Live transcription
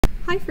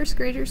Hi first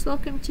graders,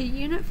 welcome to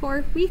Unit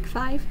 4, Week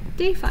 5,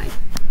 Day 5.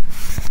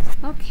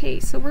 Okay,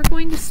 so we're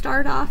going to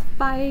start off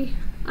by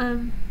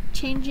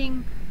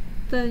changing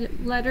the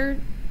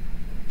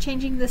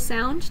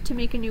sound to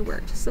make a new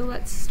word. So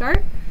let's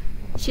start.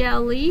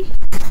 Jelly,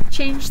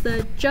 change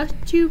the j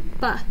to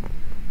b.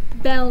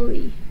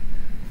 Belly,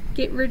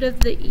 get rid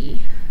of the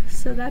e.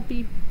 So that'd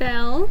be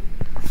bell.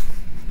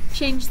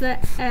 Change the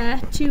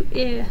e to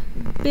I.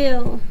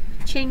 Bill,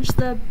 change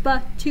the b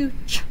to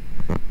ch.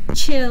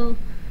 Chill,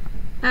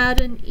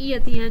 add an e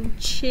at the end.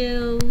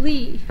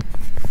 Chilly.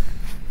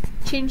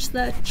 Change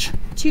the ch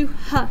to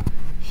h.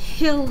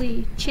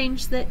 Hilly,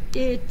 change the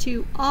I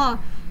to ah.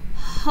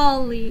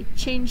 Holly,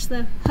 change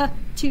the h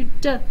to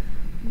d.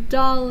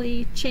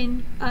 Dolly,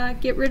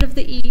 get rid of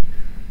the e.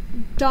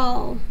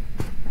 Doll,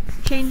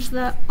 change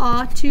the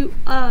ah to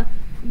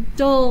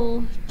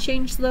dull,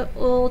 change the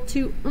ul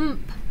to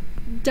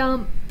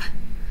dump,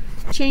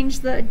 change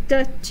the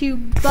d to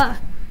b.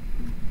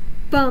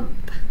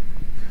 Bump,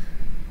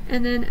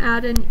 and then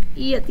add an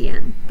e at the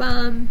end.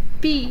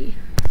 Bumpy,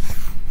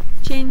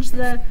 change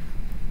the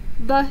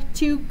b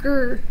to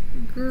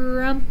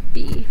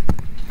grumpy.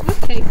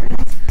 Okay,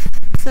 friends.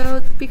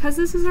 So because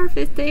this is our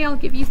 5th day, I'll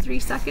give you 3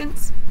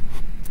 seconds,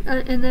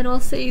 and then I'll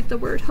say the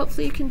word.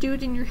 Hopefully you can do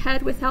it in your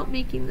head without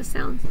making the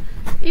sounds.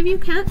 If you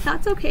can't,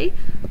 that's okay.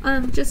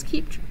 Just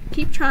keep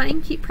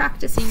trying, keep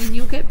practicing, and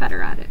you'll get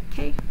better at it,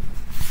 okay?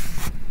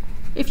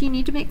 If you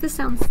need to make the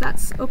sounds,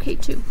 that's okay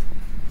too.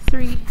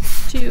 3,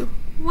 2,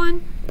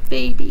 1,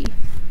 baby.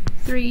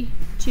 3,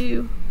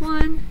 2,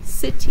 1,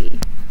 city.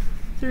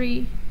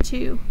 3,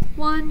 2,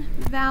 1,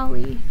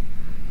 valley.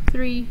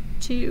 3,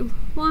 2,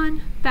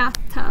 1,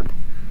 bathtub.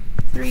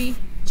 3,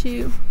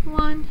 2,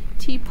 1,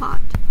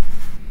 teapot.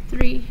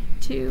 3,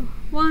 2,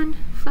 1,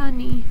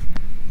 funny.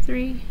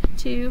 3,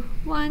 2,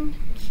 1,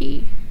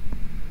 key.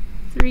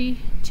 3,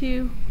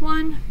 2,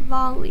 1,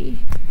 volley.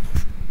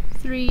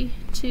 3,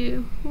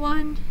 2,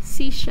 1,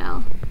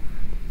 seashell.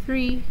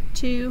 3,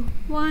 2,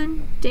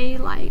 1,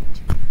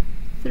 daylight.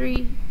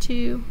 3,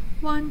 2,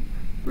 1,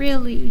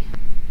 really.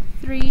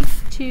 3,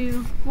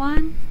 2,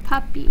 1,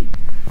 puppy.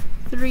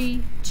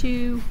 3,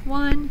 2,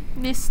 1,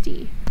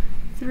 misty.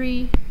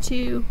 3,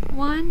 2,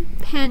 1,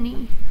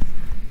 penny.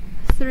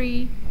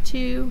 3,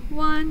 2,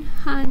 1,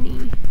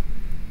 honey.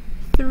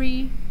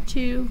 3,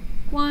 2,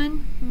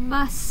 1,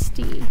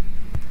 musty.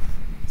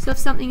 So if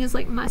something is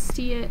like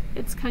musty, it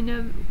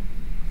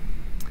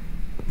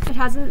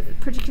has a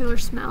particular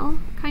smell,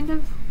 kind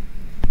of.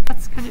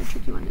 That's kind of a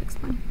tricky one to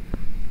explain.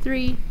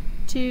 3,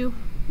 2,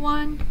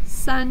 1,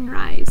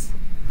 sunrise.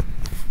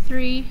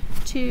 3,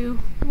 2,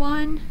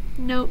 1,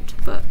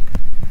 notebook.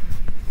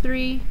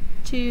 3,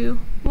 2,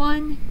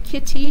 1,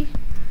 kitty.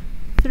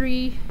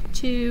 3,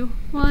 2,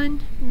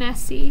 1,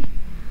 messy.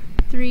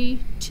 3,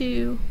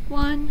 2,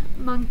 1,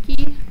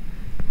 monkey.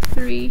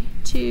 3,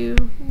 2,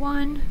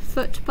 1,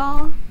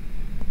 football.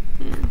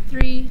 And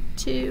 3,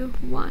 2,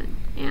 1,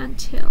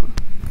 anthill.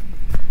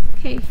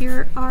 Okay,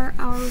 here are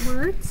our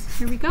words.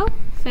 Here we go.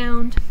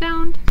 Found,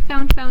 found,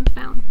 found, found,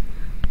 found.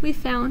 We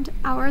found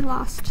our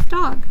lost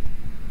dog.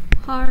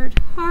 Hard,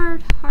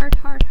 hard, hard,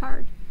 hard,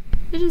 hard.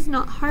 It is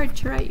not hard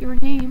to write your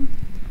name.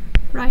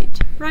 Right,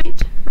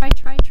 right,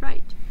 right, right,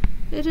 right.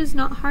 It is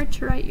not hard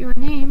to write your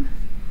name.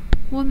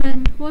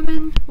 Woman,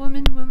 woman,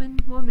 woman, woman,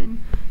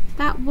 woman.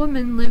 That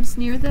woman lives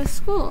near the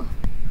school.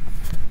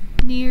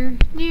 Near,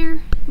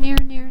 near, near,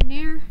 near,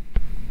 near.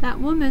 That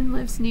woman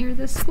lives near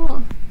the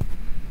school.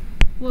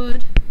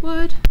 Wood,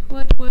 wood,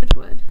 wood, wood,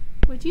 wood.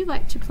 Would you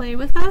like to play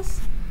with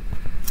us?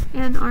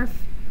 And our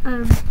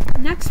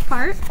next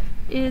part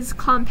is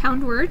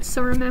compound words.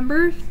 So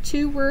remember,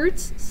 2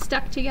 words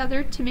stuck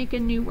together to make a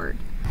new word.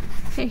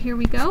 Okay, here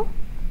we go.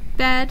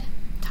 Bed,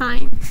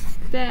 time.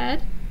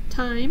 Bed,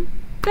 time,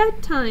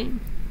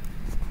 bedtime.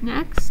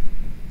 Next,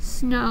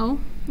 snow,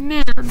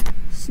 man.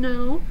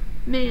 Snow,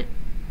 man.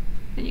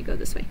 And you go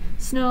this way.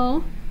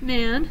 Snow,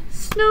 man,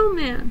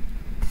 snowman.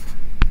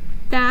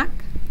 Back,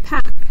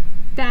 pack.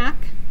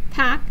 Back,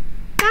 pack,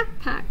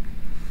 backpack.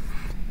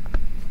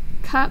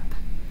 Cup,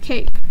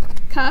 cake.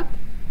 Cup,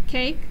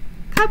 cake,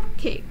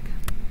 cupcake.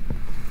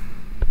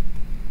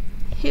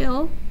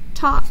 Hill,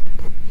 top.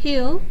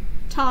 Hill,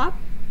 top,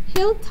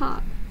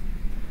 hilltop.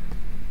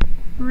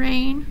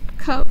 Rain,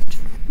 coat.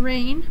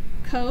 Rain,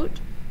 coat,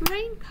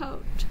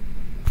 raincoat.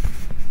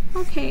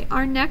 Okay,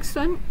 our next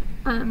one,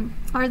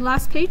 our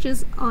last page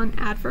is on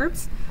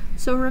adverbs.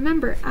 So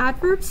remember,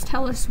 adverbs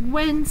tell us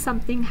when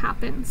something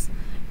happens.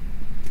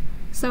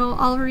 So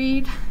I'll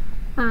read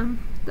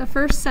the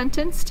first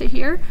sentence to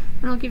here,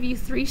 and I'll give you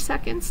 3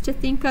 seconds to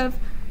think of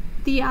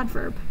the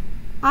adverb.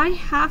 I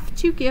have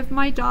to give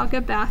my dog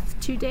a bath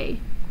today.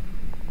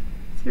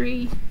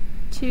 3,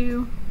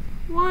 2,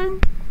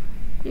 1.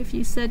 If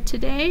you said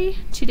today,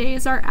 today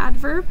is our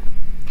adverb.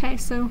 Okay,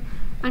 so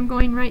I'm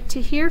going right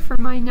to here for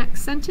my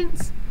next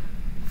sentence.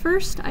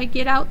 First, I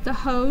get out the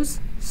hose,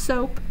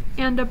 soap,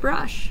 and a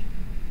brush.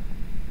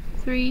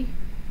 3,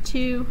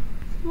 2,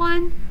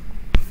 1.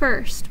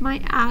 First.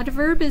 My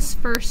adverb is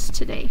first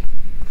today.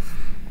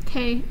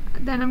 Okay,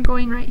 then I'm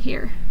going right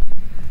here.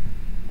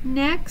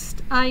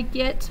 Next, I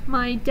get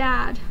my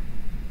dad.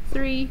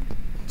 3,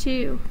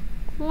 2,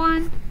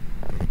 1.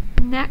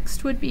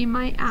 Next would be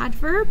my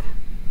adverb,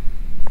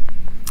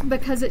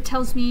 because it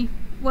tells me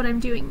what I'm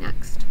doing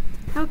next.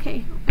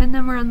 Okay, and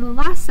then we're on the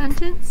last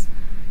sentence.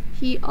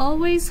 He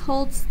always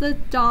holds the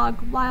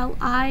dog while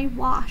I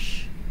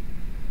wash.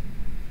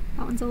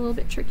 That one's a little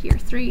bit trickier.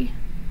 3,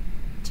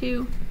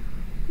 2,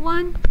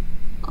 1.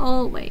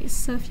 Always.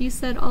 So if you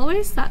said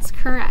always, that's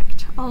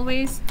correct.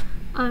 Always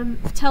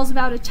tells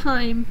about a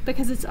time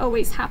because it's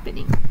always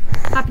happening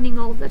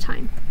all the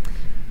time.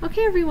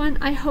 Okay, everyone,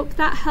 I hope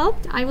that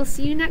helped. I will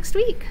see you next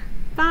week.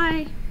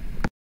 Bye.